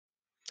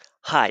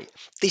Hi,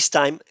 this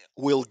time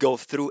we'll go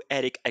through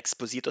Erik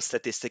Exposito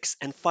statistics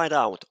and find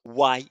out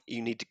why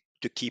you need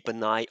to keep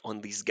an eye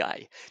on this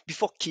guy.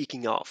 Before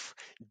kicking off,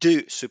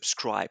 do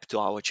subscribe to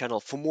our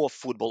channel for more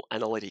football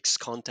analytics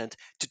content,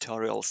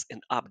 tutorials,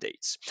 and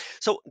updates.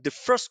 So the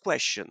first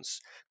question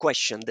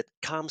that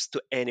comes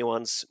to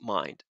anyone's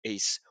mind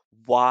is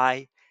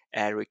why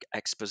Erik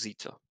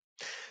Exposito?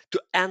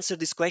 To answer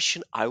this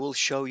question, I will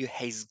show you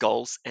his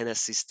goals and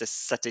assist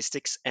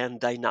statistics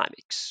and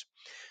dynamics.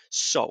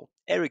 So,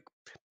 Erik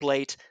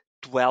played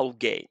 12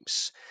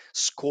 games,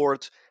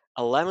 scored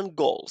 11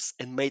 goals,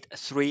 and made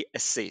 3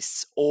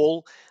 assists,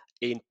 all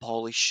in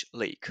Polish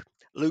league.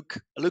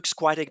 Looks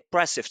quite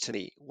impressive to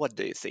me. What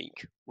do you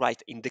think?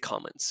 Write in the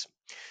comments.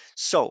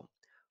 So,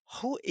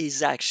 who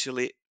is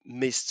actually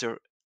Mr.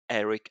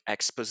 Erik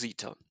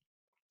Exposito?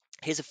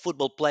 He's a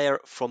football player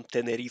from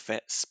Tenerife,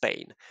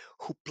 Spain,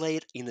 who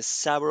played in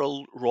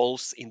several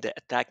roles in the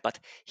attack, but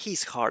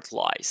his heart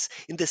lies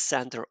in the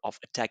center of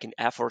attacking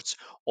efforts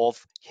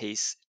of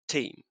his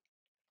team.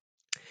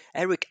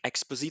 Erik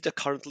Exposito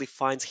currently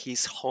finds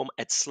his home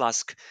at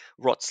Slask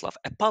Wroclaw,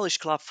 a Polish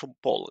club from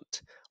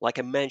Poland. Like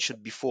I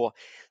mentioned before,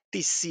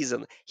 this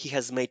season he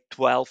has made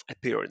 12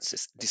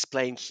 appearances,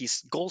 displaying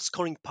his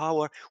goal-scoring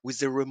power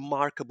with a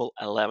remarkable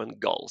 11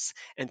 goals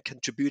and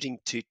contributing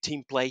to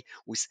team play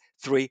with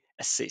 3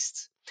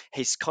 assists.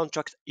 His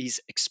contract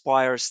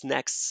expires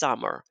next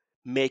summer,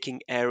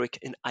 making Erik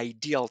an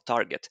ideal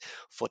target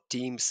for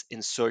teams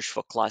in search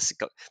for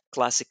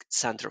classic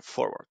center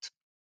forward.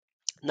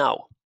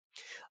 Now,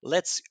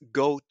 let's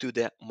go to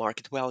the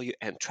market value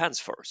and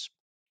transfers.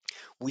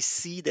 We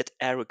see that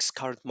Erik's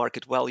current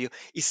market value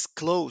is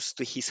close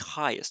to his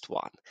highest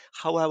one.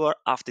 However,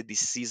 after this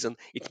season,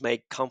 it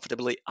may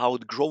comfortably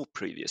outgrow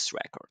previous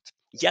record.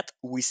 Yet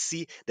we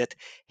see that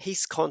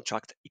his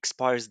contract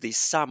expires this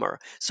summer,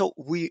 so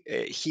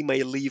he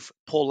may leave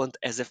Poland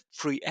as a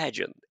free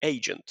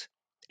agent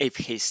if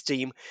his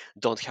team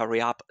don't hurry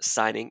up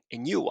signing a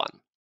new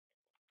one.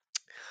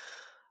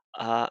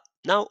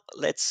 Now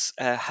let's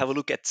have a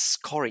look at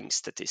scoring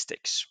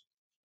statistics.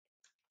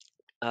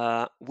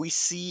 We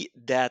see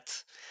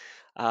that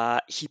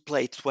he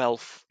played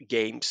 12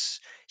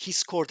 games. He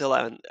scored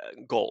 11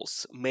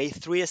 goals, made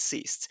 3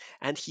 assists,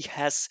 and he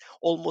has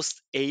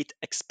almost 8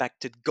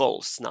 expected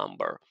goals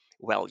number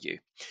value.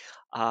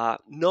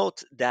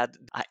 Note that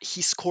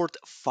he scored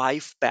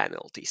 5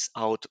 penalties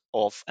out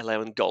of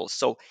 11 goals,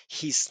 so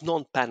his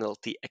non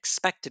penalty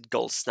expected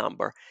goals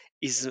number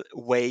is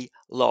way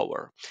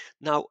lower.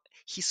 Now,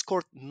 he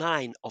scored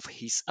 9 of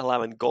his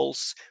 11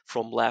 goals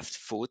from left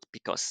foot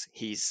because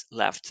he's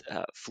left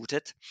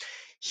footed.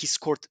 He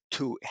scored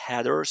 2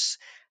 headers.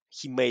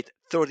 He made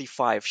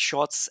 35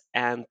 shots,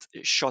 and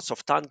shots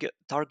of target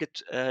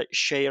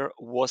share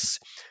was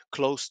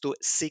close to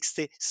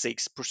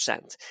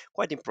 66%.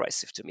 Quite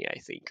impressive to me, I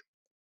think.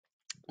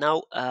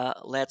 Now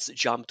let's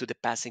jump to the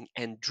passing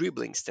and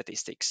dribbling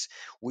statistics,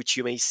 which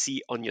you may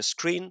see on your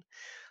screen.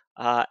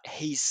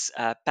 His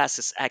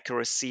passes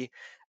accuracy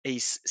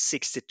is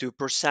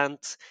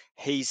 62%.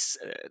 His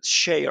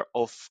share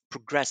of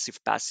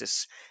progressive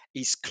passes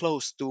is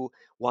close to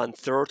one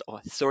third or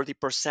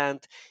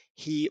 30%.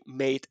 He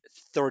made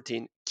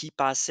 13 key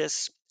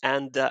passes,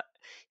 and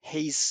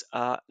his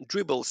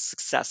dribble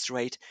success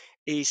rate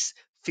is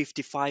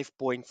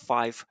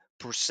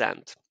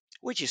 55.5%,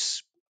 which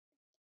is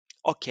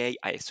okay,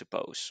 I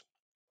suppose.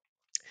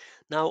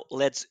 Now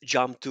let's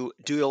jump to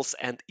duels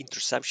and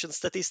interception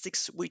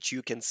statistics, which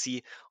you can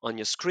see on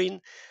your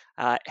screen.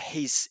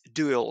 His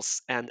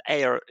duels and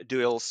air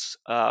duels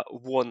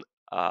won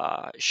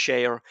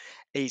share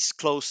is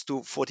close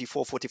to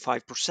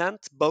 44-45%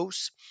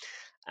 both,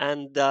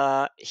 and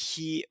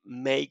he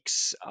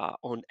makes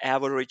on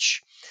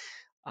average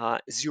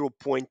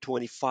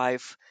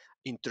 0.25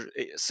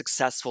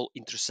 successful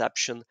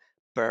interception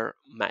per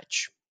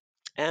match.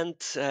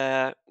 And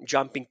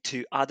jumping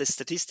to other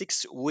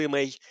statistics, we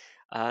may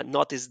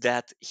notice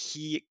that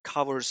he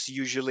covers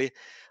usually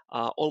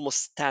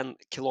almost 10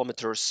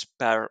 kilometers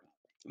per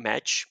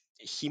match.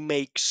 He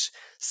makes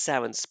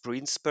 7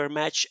 sprints per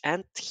match,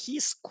 and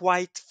he's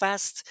quite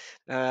fast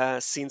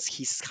since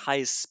his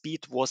highest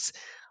speed was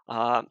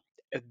a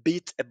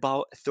bit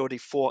about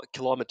 34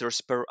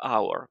 kilometers per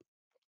hour.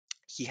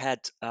 He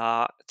had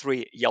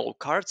 3 yellow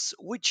cards,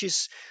 which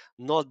is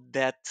not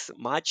that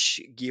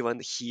much given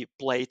he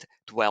played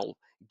 12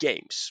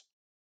 games.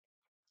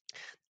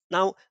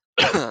 Now,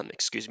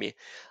 excuse me,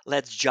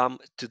 let's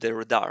jump to the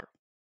radar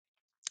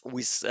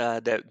with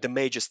the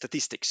major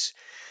statistics.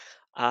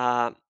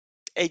 Uh,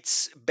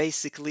 it's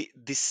basically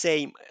the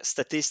same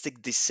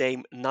statistic, the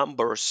same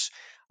numbers,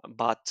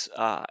 but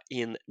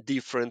in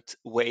different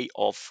way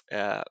of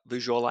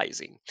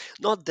visualizing.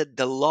 Not that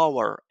the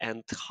lower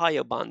and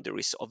higher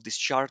boundaries of this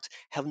chart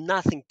have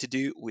nothing to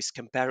do with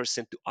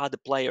comparison to other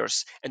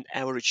players and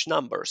average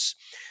numbers.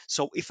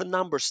 So if a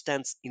number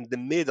stands in the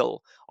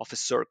middle of a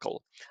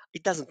circle,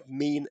 it doesn't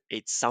mean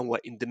it's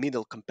somewhere in the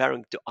middle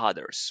comparing to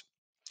others.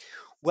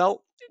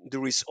 Well,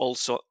 there is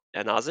also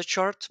another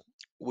chart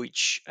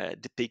which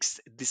depicts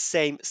the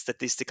same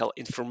statistical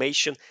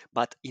information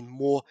but in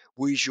more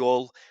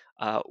visual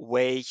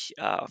way.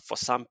 For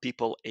some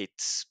people,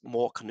 it's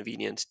more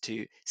convenient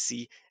to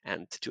see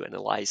and to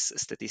analyze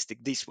statistic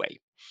this way.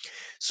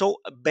 So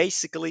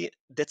basically,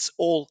 that's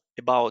all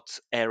about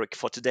Erik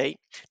for today.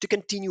 To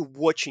continue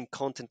watching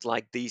content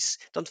like this,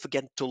 don't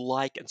forget to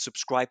like and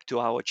subscribe to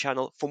our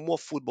channel for more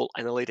football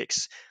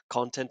analytics,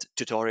 content,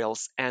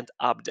 tutorials, and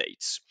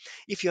updates.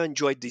 If you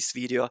enjoyed this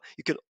video,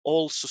 you can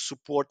also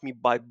support me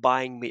by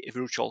buying me a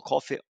virtual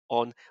coffee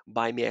on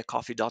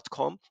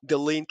buymeacoffee.com. The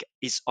link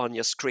is on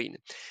your screen.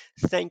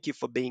 Thank you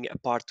for being a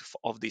part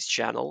of this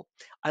channel.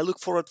 I look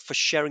forward for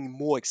sharing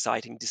more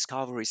exciting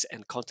discoveries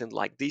and content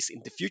like this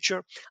in the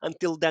future.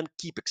 Until then,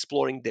 keep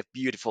exploring the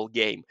beautiful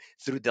game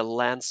through the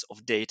lens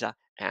of data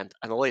and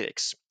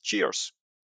analytics. Cheers!